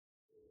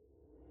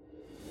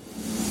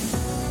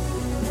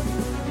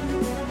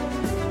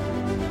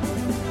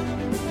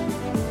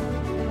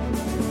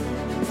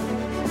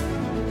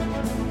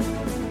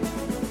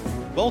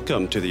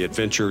Welcome to the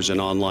Adventures in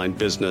Online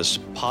Business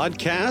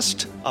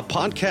podcast, a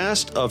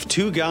podcast of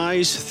two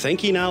guys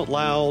thinking out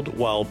loud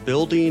while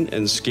building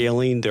and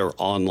scaling their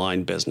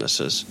online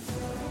businesses.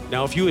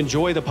 Now, if you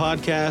enjoy the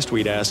podcast,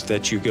 we'd ask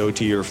that you go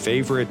to your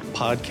favorite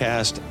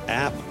podcast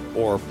app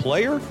or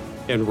player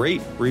and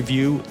rate,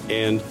 review,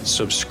 and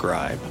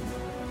subscribe.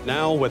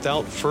 Now,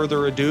 without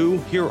further ado,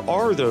 here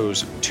are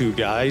those two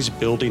guys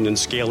building and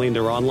scaling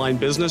their online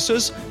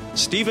businesses,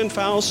 Stephen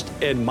Faust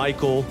and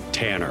Michael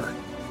Tanner.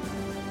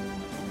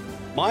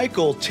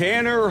 Michael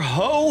Tanner,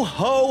 ho,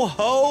 ho,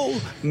 ho.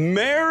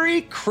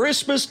 Merry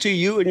Christmas to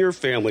you and your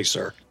family,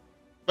 sir.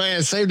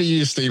 Man, same to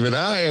you, Stephen.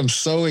 I am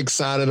so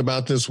excited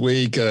about this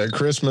week,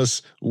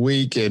 Christmas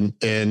week,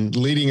 and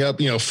leading up.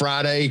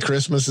 Friday,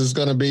 Christmas is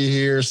going to be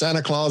here.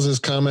 Santa Claus is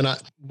coming.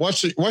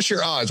 What's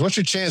your odds? What's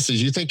your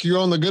chances? You think you're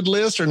on the good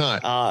list or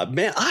not?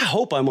 Man, I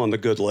hope I'm on the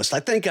good list. I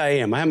think I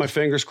am. I have my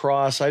fingers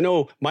crossed. I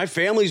know my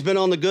family's been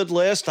on the good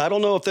list. I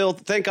don't know if they'll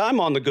think I'm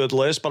on the good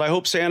list, but I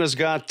hope Santa's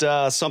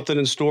got something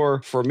in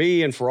store for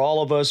me and for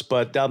all of us.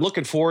 But I'm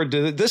looking forward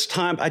to this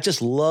time. I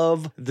just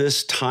love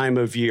this time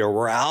of year.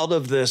 We're out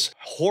of this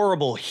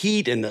horrible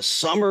heat in the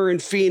summer in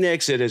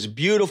Phoenix. It is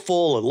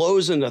beautiful. It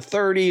lows in the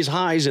 30s,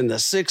 highs in the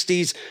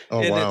 60s.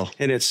 Oh, wow.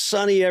 And it's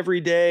sunny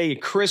every day.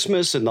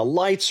 Christmas and the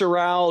lights are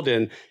out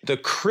and the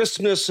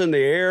crispness in the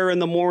air in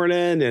the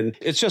morning. And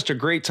it's just a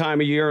great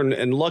time of year.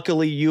 And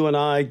luckily, you and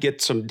I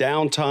get some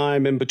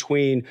downtime in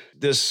between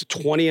this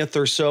 20th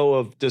or so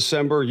of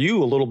December,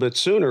 you a little bit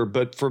sooner.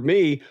 But for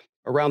me,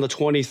 around the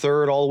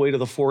 23rd, all the way to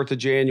the 4th of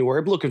January,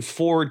 I'm looking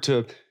forward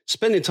to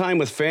spending time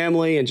with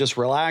family and just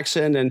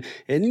relaxing. And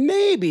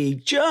maybe,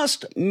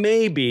 just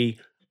maybe,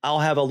 I'll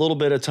have a little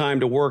bit of time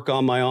to work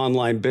on my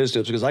online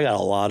business because I got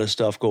a lot of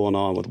stuff going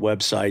on with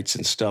websites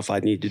and stuff I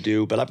need to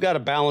do. But I've got to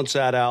balance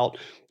that out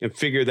and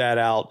figure that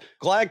out.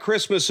 Glad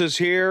Christmas is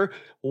here.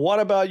 What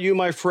about you,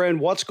 my friend?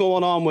 What's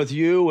going on with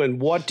you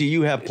and what do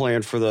you have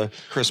planned for the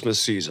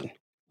Christmas season?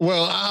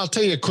 Well, I'll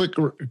tell you a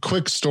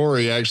quick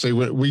story. Actually,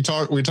 we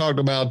talked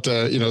about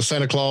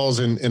Santa Claus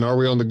and are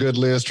we on the good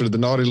list or the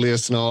naughty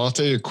list and all. I'll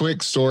tell you a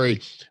quick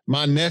story.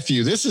 My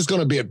nephew, this is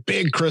going to be a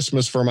big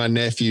Christmas for my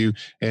nephew,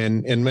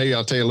 and maybe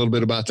I'll tell you a little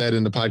bit about that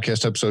in the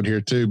podcast episode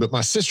here too. But my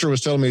sister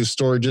was telling me a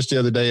story just the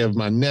other day of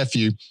my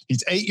nephew.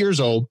 He's 8 years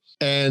old,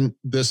 and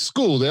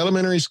the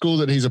elementary school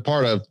that he's a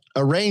part of,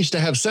 arranged to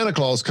have Santa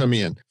Claus come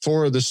in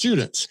for the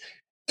students,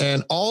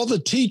 and all the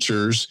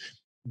teachers,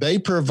 they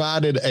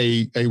provided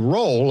a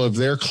roll of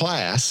their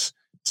class.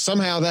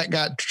 Somehow that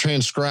got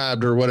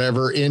transcribed or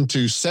whatever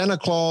into Santa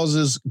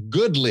Claus's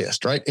good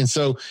list, right? And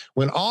so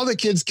when all the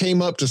kids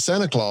came up to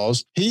Santa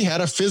Claus, he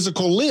had a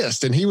physical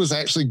list and he was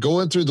actually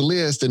going through the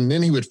list, and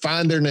then he would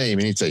find their name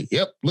and he'd say,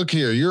 yep, look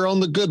here, you're on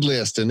the good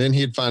list. And then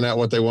he'd find out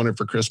what they wanted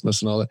for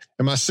Christmas and all that.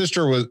 And my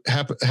sister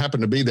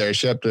happened to be there.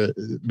 She happened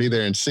to be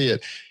there and see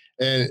it.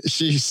 And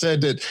she said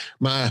that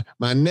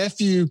my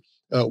nephew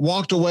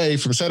walked away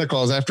from Santa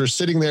Claus after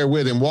sitting there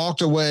with him,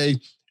 walked away,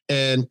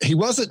 and he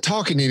wasn't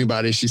talking to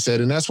anybody, she said.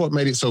 And that's what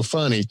made it so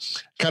funny.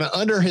 Kind of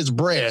under his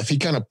breath, he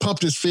kind of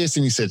pumped his fist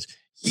and he said,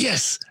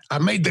 yes, I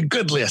made the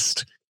good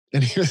list.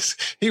 And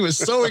he was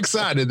so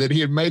excited that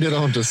he had made it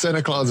onto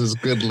Santa Claus's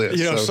good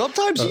list.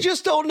 Sometimes you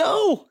just don't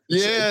know.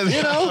 Yeah,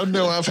 I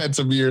know I've had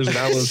some years and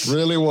I was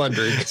really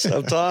wondering.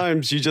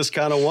 Sometimes you just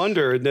kind of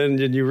wonder, and then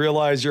you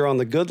realize you're on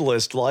the good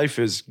list. Life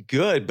is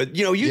good. But,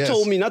 you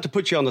told me not to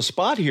put you on the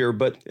spot here,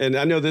 and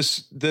I know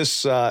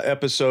this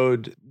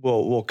episode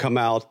will come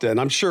out, and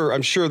I'm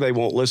sure they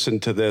won't listen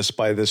to this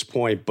by this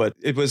point, but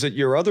was it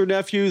your other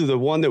nephew, the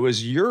one that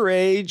was your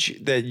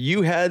age, that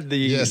you had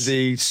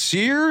the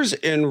Sears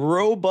and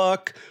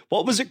Roebuck,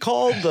 what was it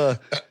called?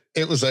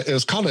 It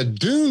was called a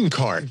Dune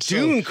cart.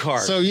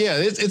 Cart. So yeah,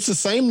 it's the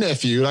same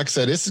nephew. Like I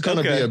said, this is going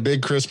to be a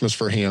big Christmas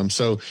for him.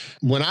 So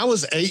when I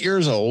was 8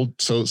 years old,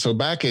 so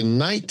back in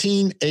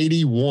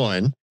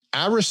 1981,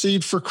 I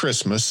received for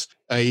Christmas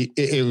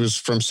it was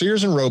from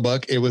Sears and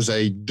Roebuck. It was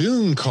a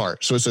Dune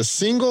cart. So it's a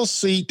single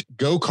seat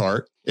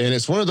go-kart. And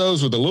it's one of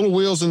those with the little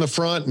wheels in the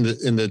front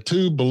and the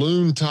two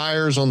balloon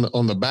tires on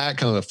the back,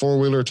 kind of the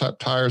four-wheeler type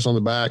tires on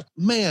the back.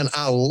 Man,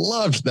 I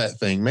loved that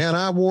thing. Man,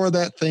 I wore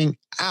that thing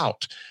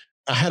out.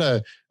 I had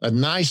a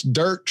nice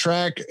dirt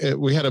track.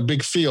 We had a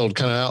big field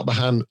kind of out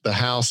behind the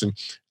house, and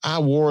I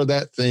wore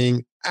that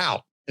thing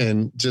out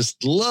and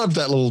just loved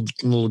that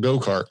little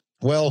go-kart.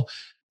 Well,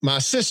 my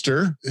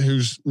sister,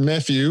 whose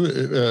nephew,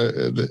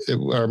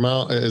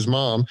 his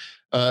mom,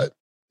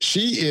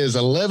 she is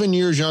 11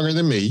 years younger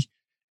than me.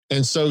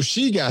 And so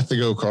she got the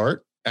go-kart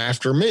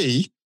after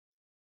me.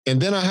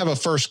 And then I have a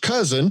first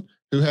cousin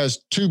who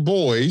has two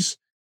boys.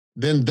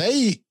 Then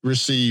they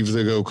receive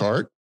the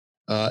go-kart.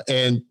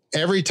 And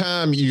every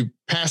time you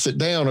pass it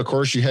down, of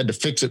course, you had to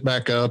fix it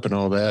back up and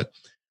all that.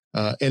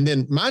 And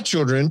then my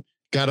children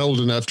got old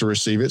enough to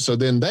receive it. So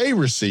then they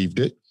received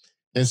it.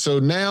 And so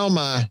now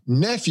my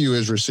nephew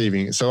is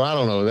receiving it. So I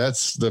don't know,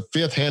 that's the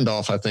fifth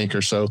handoff, I think,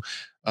 or so.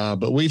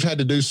 But we've had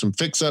to do some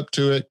fix up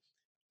to it.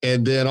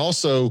 And then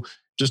also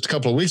just a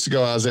couple of weeks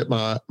ago, I was at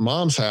my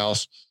mom's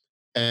house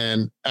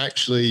and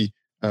actually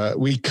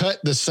We cut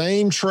the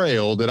same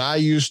trail that I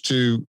used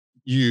to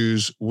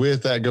use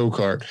with that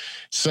go-kart.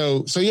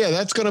 So yeah,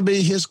 that's going to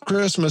be his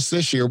Christmas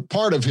this year.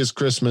 Part of his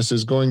Christmas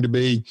is going to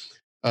be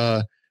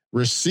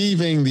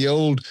receiving the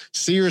old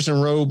Sears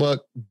and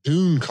Roebuck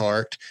dune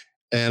cart.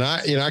 And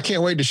I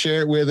can't wait to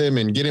share it with him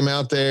and get him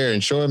out there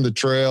and show him the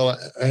trail.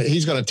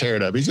 He's going to tear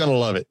it up. He's going to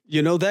love it.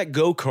 That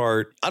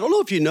go-kart, I don't know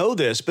if you know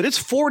this, but it's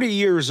 40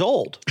 years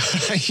old.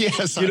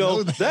 Yes, I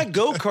know that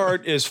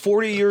go-kart is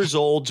 40 years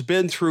old. It's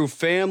been through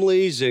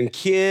families and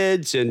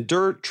kids and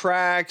dirt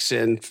tracks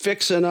and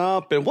fixing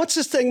up. And what's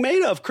this thing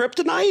made of?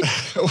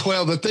 Kryptonite?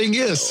 Well, the thing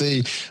is,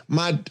 see,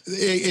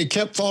 it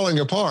kept falling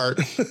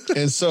apart.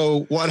 And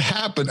so what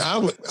happened,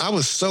 I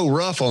was so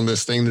rough on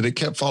this thing that it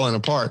kept falling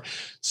apart.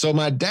 So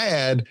my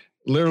dad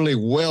literally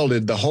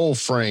welded the whole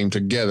frame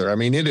together. I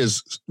mean, it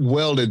is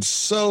welded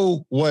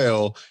so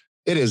well,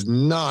 it is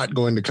not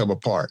going to come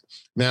apart.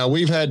 Now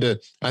we've had to,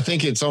 I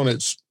think it's on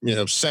its,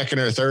 second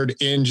or third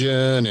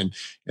engine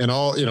and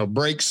all,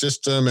 brake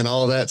system and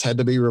all that's had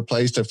to be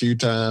replaced a few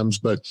times,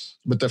 but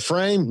the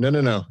frame,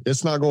 no,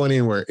 it's not going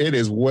anywhere. It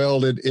is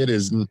welded. It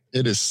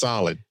is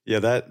solid. Yeah.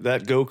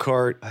 That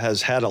go-kart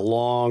has had a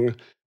long,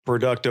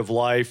 productive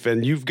life,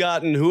 and you've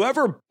gotten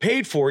whoever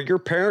paid for it, your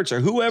parents or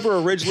whoever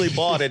originally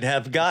bought it,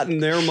 have gotten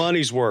their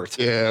money's worth.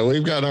 Yeah,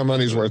 we've got our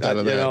money's worth out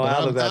of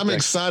that. I'm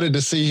excited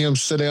to see him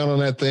sit down on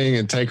that thing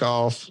and take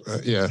off.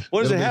 Yeah.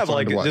 What does it have?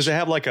 Does it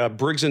have like a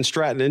Briggs &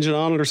 Stratton engine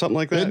on it or something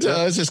like that? It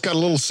does. It's got a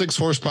little 6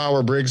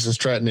 horsepower Briggs &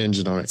 Stratton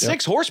engine on it.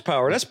 6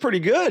 horsepower. That's pretty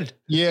good.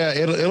 Yeah,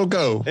 it'll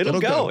go. It'll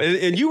go.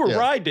 And you were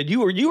right.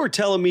 You were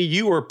telling me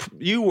you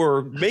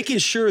were making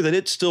sure that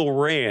it still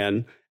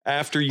ran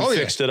after you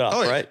fixed it up,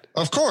 right?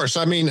 Of course.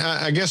 I mean,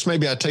 I guess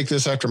maybe I take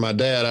this after my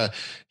dad.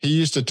 He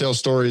used to tell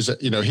stories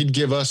that, he'd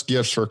give us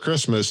gifts for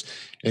Christmas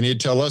and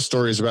he'd tell us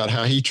stories about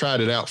how he tried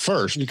it out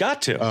first. You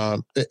got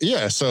to.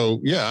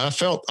 So I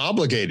felt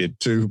obligated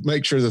to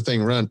make sure the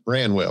thing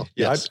ran well.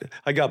 Yeah. Yes.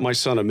 I got my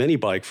son a mini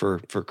bike for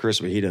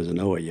Christmas. He doesn't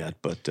know it yet,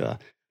 but,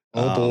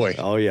 oh boy.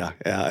 Oh yeah.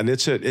 Yeah. And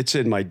it's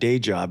in my day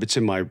job. It's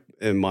in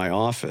my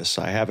office.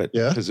 I have it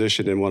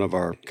positioned in one of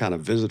our kind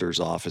of visitors'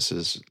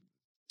 offices.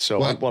 So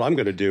what I'm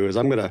going to do is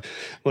I'm going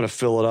to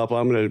fill it up.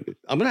 I'm going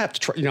to have to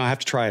try. I have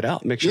to try it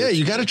out. Make sure. Yeah,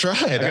 you got to try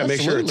it. I got to make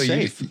sure it's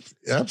safe.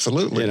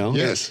 Absolutely.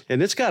 Yes.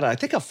 And it's got, I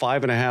think, a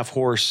 5.5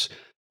 horse.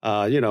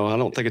 I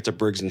don't think it's a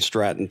Briggs &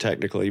 Stratton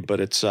technically, but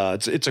it's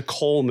a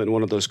Coleman,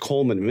 one of those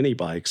Coleman mini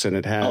bikes, and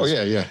it has. Oh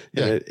yeah.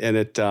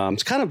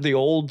 It's kind of the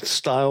old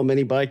style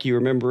mini bike you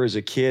remember as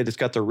a kid. It's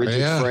got the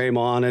rigid frame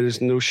on it.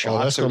 There's no shocks.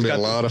 Oh, that's going to be a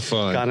lot of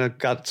fun. Kind of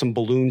got some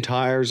balloon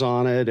tires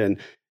on it, and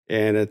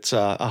it's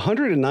a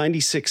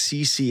 196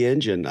 cc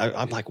engine.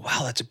 I'm like,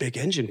 wow, that's a big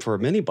engine for a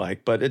mini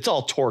bike, but it's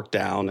all torqued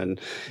down and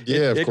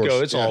it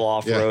goes. It's all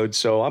off road.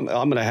 So I'm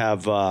going to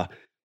have.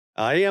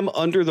 I am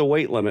under the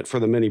weight limit for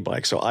the mini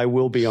bike, so I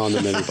will be on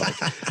the mini bike.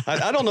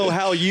 I don't know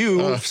how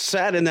you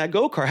sat in that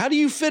go-kart. How do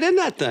you fit in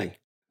that thing?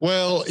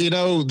 Well,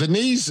 the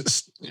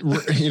knees,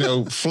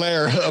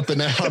 flare up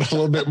and out a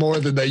little bit more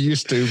than they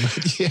used to.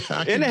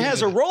 But and it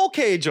has a roll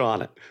cage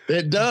on it.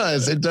 It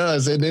does.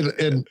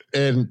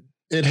 And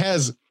it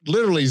has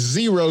literally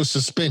zero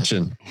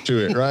suspension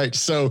to it, right?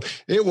 So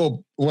it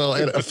will,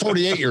 at a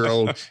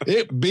 48-year-old,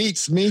 it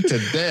beats me to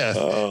death.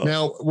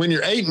 Now, when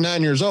you're 8 and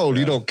 9 years old,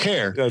 you don't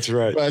care. That's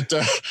right.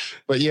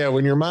 But yeah,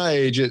 when you're my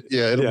age,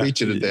 it'll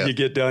beat you to death. You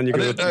get done,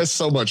 that's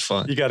so much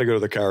fun. You got to go to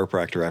the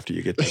chiropractor after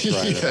you get done.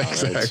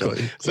 Exactly. Right? So,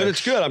 but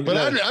it's good.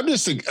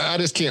 I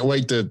just can't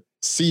wait to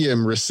see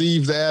him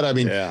receive that. I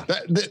mean,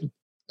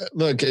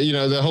 look,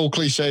 the whole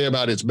cliche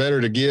about it's better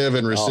to give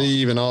and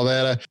receive and all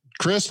that.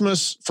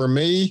 Christmas for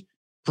me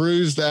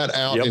proves that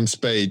out in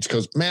spades,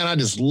 because man, I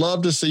just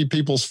love to see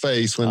people's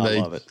face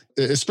when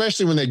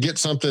especially when they get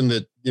something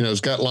that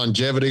has got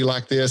longevity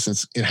like this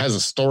and it has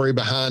a story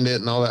behind it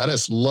and all that. I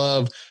just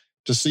love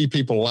to see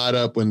people light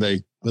up when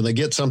they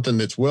get something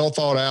that's well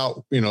thought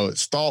out.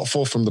 It's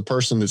thoughtful from the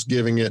person that's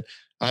giving it.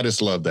 I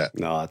just love that.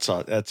 No,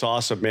 that's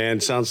awesome,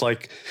 man. Sounds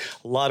like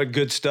a lot of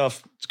good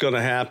stuff is going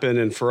to happen.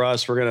 And for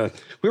us,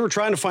 we were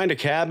trying to find a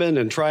cabin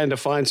and trying to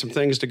find some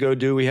things to go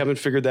do. We haven't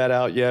figured that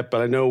out yet,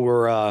 but I know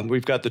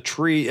we've got the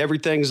tree,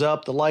 everything's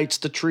up, the lights,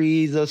 the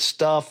tree, the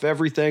stuff,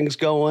 everything's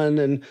going.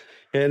 And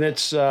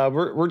it's,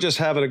 we're just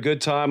having a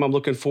good time. I'm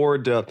looking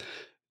forward to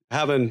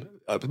having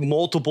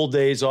multiple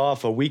days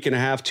off, a week and a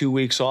half, 2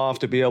 weeks off,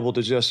 to be able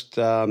to just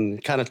kind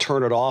of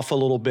turn it off a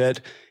little bit.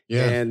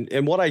 Yeah.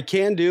 And what I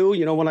can do,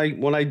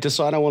 when I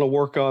decide I want to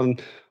work on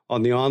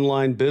the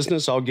online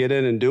business, I'll get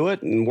in and do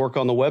it and work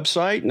on the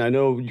website. And I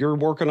know you're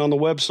working on the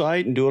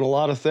website and doing a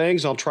lot of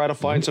things. I'll try to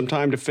find some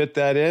time to fit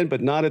that in, but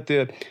not at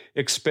the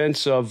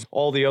expense of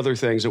all the other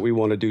things that we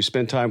want to do.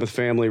 Spend time with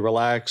family,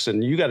 relax,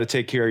 and you got to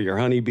take care of your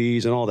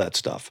honeybees and all that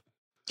stuff.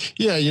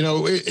 Yeah,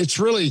 it's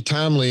really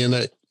timely in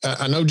that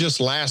I know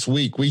just last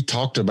week we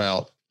talked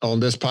about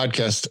on this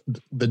podcast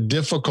the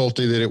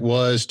difficulty that it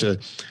was to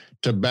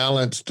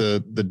balance the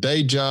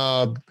day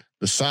job,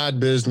 the side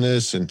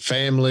business and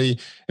family.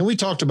 And we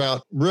talked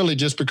about really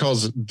just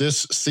because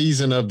this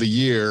season of the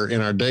year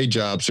in our day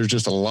jobs, there's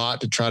just a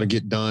lot to try to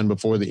get done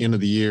before the end of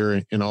the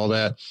year and all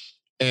that.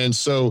 And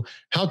so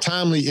how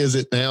timely is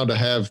it now to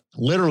have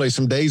literally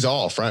some days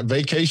off, right?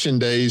 Vacation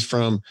days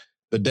from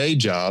the day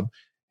job,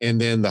 and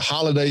then the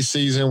holiday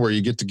season where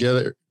you get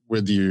together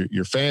with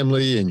your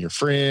family and your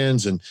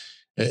friends. And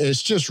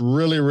it's just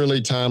really,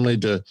 really timely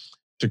to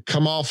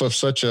come off of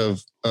such a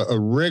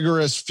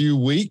rigorous few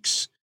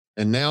weeks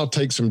and now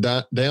take some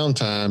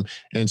downtime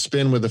and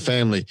spend with the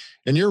family.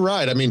 And you're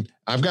right. I mean,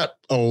 I've got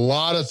a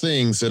lot of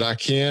things that I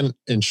can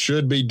and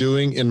should be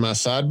doing in my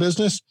side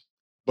business,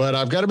 but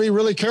I've got to be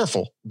really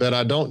careful that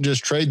I don't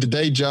just trade the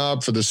day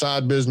job for the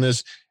side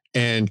business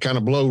and kind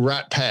of blow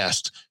right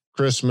past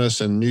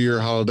Christmas and New Year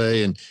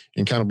holiday and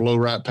kind of blow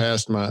right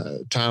past my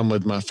time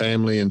with my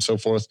family and so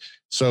forth.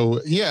 So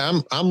yeah,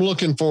 I'm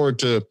looking forward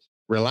to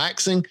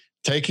relaxing,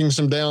 taking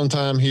some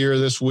downtime here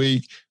this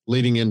week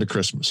leading into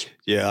Christmas.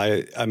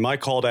 Yeah, my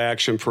call to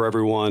action for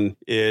everyone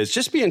is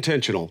just be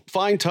intentional.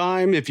 Find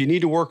time. If you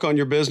need to work on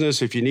your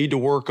business, if you need to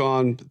work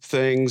on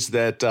things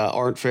that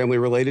aren't family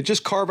related,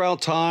 just carve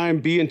out time,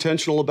 be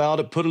intentional about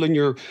it, put it in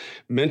your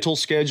mental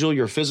schedule,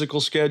 your physical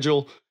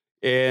schedule,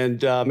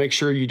 and make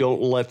sure you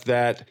don't let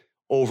that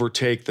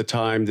overtake the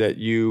time that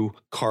you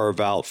carve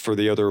out for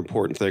the other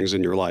important things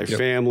in your life. Yep.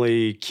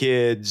 Family,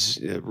 kids,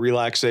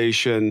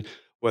 relaxation,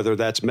 whether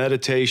that's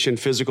meditation,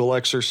 physical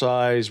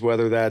exercise,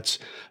 whether that's,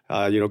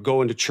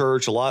 going to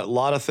church, a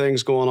lot of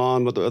things going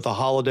on with the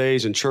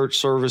holidays and church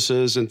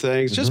services and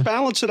things. Mm-hmm. Just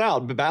balance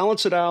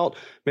it out.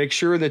 Make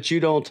sure that you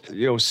don't,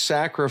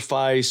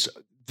 sacrifice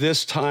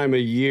this time of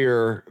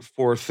year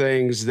for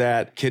things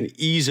that can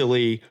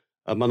easily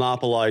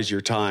monopolize your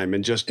time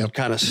and just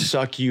kind of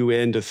suck you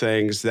into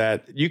things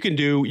that you can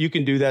do. You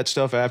can do that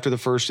stuff after the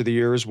first of the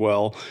year as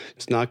well.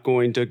 It's not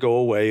going to go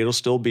away. It'll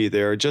still be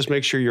there. Just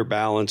make sure you're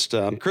balanced.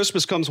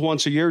 Christmas comes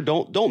once a year.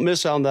 Don't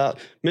miss out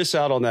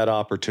on that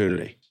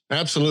opportunity.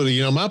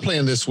 Absolutely. My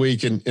plan this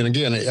week, and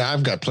again,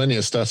 I've got plenty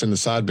of stuff in the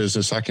side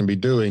business I can be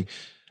doing.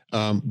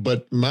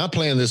 But my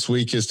plan this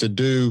week is to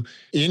do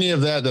any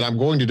of that I'm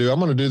going to do. I'm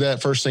going to do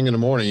that first thing in the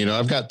morning.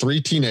 I've got 3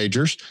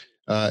 teenagers.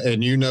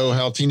 And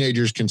how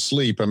teenagers can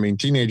sleep. I mean,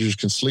 teenagers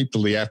can sleep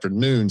till the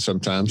afternoon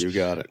sometimes. You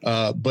got it.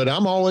 But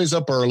I'm always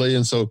up early.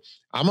 And so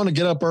I'm going to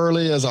get up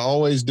early as I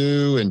always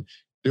do and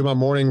do my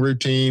morning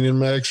routine and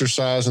my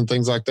exercise and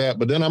things like that.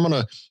 But then I'm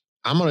going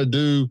to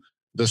do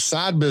the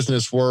side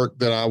business work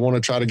that I want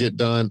to try to get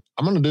done.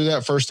 I'm going to do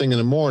that first thing in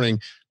the morning.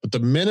 But the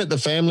minute the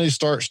family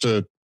starts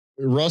to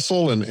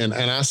rustle and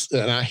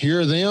I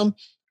hear them,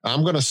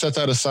 I'm going to set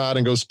that aside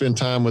and go spend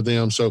time with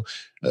them. So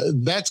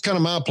that's kind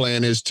of my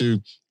plan, is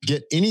to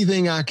get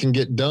anything I can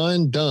get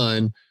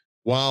done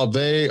while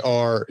they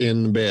are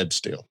in bed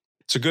still.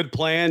 It's a good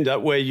plan.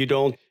 That way you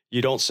don't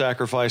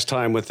sacrifice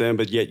time with them,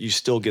 but yet you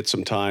still get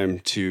some time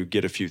to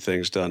get a few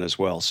things done as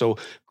well. So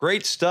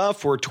great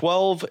stuff. We're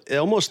 12,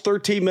 almost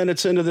 13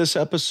 minutes into this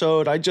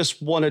episode. I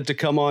just wanted to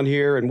come on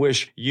here and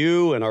wish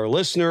you and our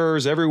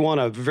listeners, everyone,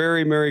 a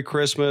very Merry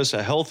Christmas,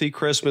 a healthy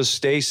Christmas.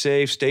 Stay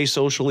safe, stay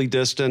socially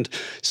distant,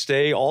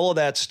 stay all of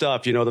that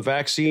stuff. The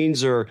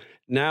vaccines are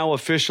now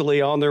officially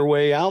on their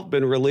way out,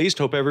 been released.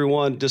 Hope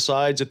everyone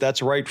decides if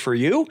that's right for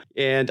you.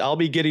 And I'll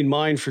be getting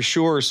mine for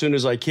sure as soon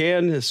as I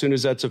can, as soon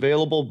as that's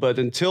available. But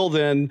until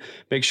then,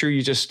 make sure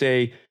you just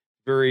stay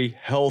very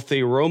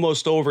healthy. We're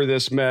almost over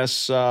this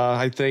mess,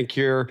 I think,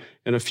 here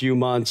in a few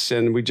months,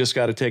 and we just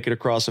got to take it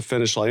across the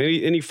finish line.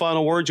 Any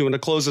final words? You want to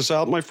close this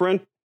out, my friend?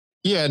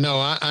 Yeah, no,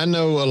 I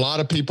know a lot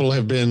of people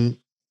have been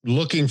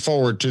looking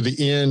forward to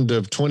the end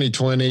of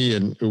 2020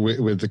 and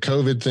with the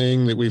COVID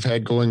thing that we've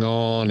had going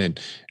on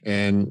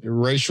and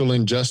racial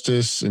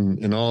injustice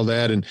and all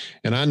that. And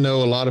I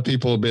know a lot of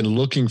people have been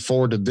looking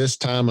forward to this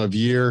time of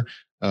year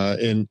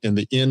in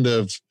the end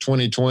of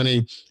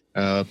 2020.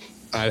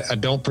 I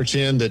don't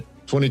pretend that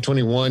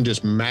 2021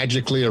 just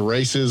magically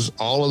erases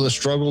all of the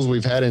struggles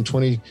we've had in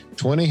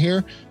 2020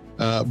 here.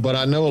 But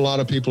I know a lot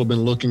of people have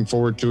been looking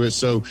forward to it.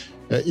 So,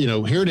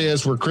 here it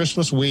is. We're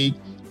Christmas week.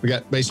 We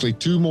got basically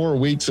 2 more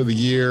weeks of the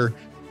year.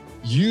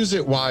 Use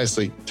it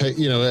wisely.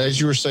 As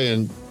you were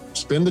saying,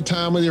 spend the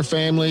time with your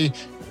family,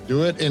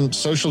 do it in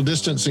social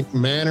distancing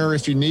manner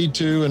if you need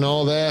to and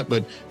all that.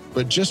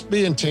 But just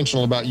be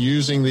intentional about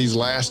using these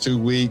last 2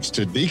 weeks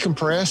to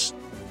decompress,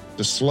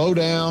 to slow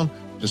down,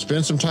 to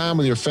spend some time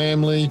with your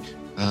family,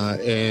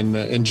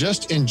 and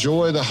just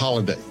enjoy the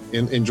holiday.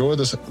 Enjoy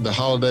the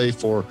holiday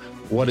for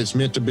what it's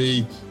meant to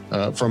be,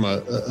 from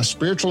a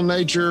spiritual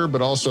nature,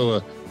 but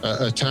also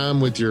a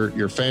time with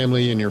your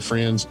family and your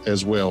friends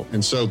as well.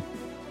 And so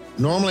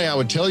normally I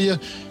would tell you,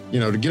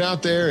 to get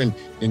out there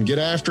and get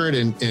after it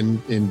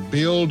and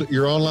build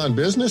your online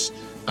business.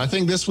 I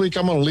think this week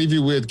I'm going to leave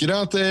you with get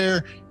out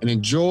there and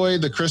enjoy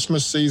the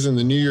Christmas season,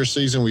 the New Year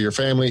season with your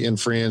family and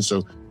friends.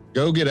 So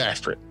go get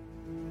after it.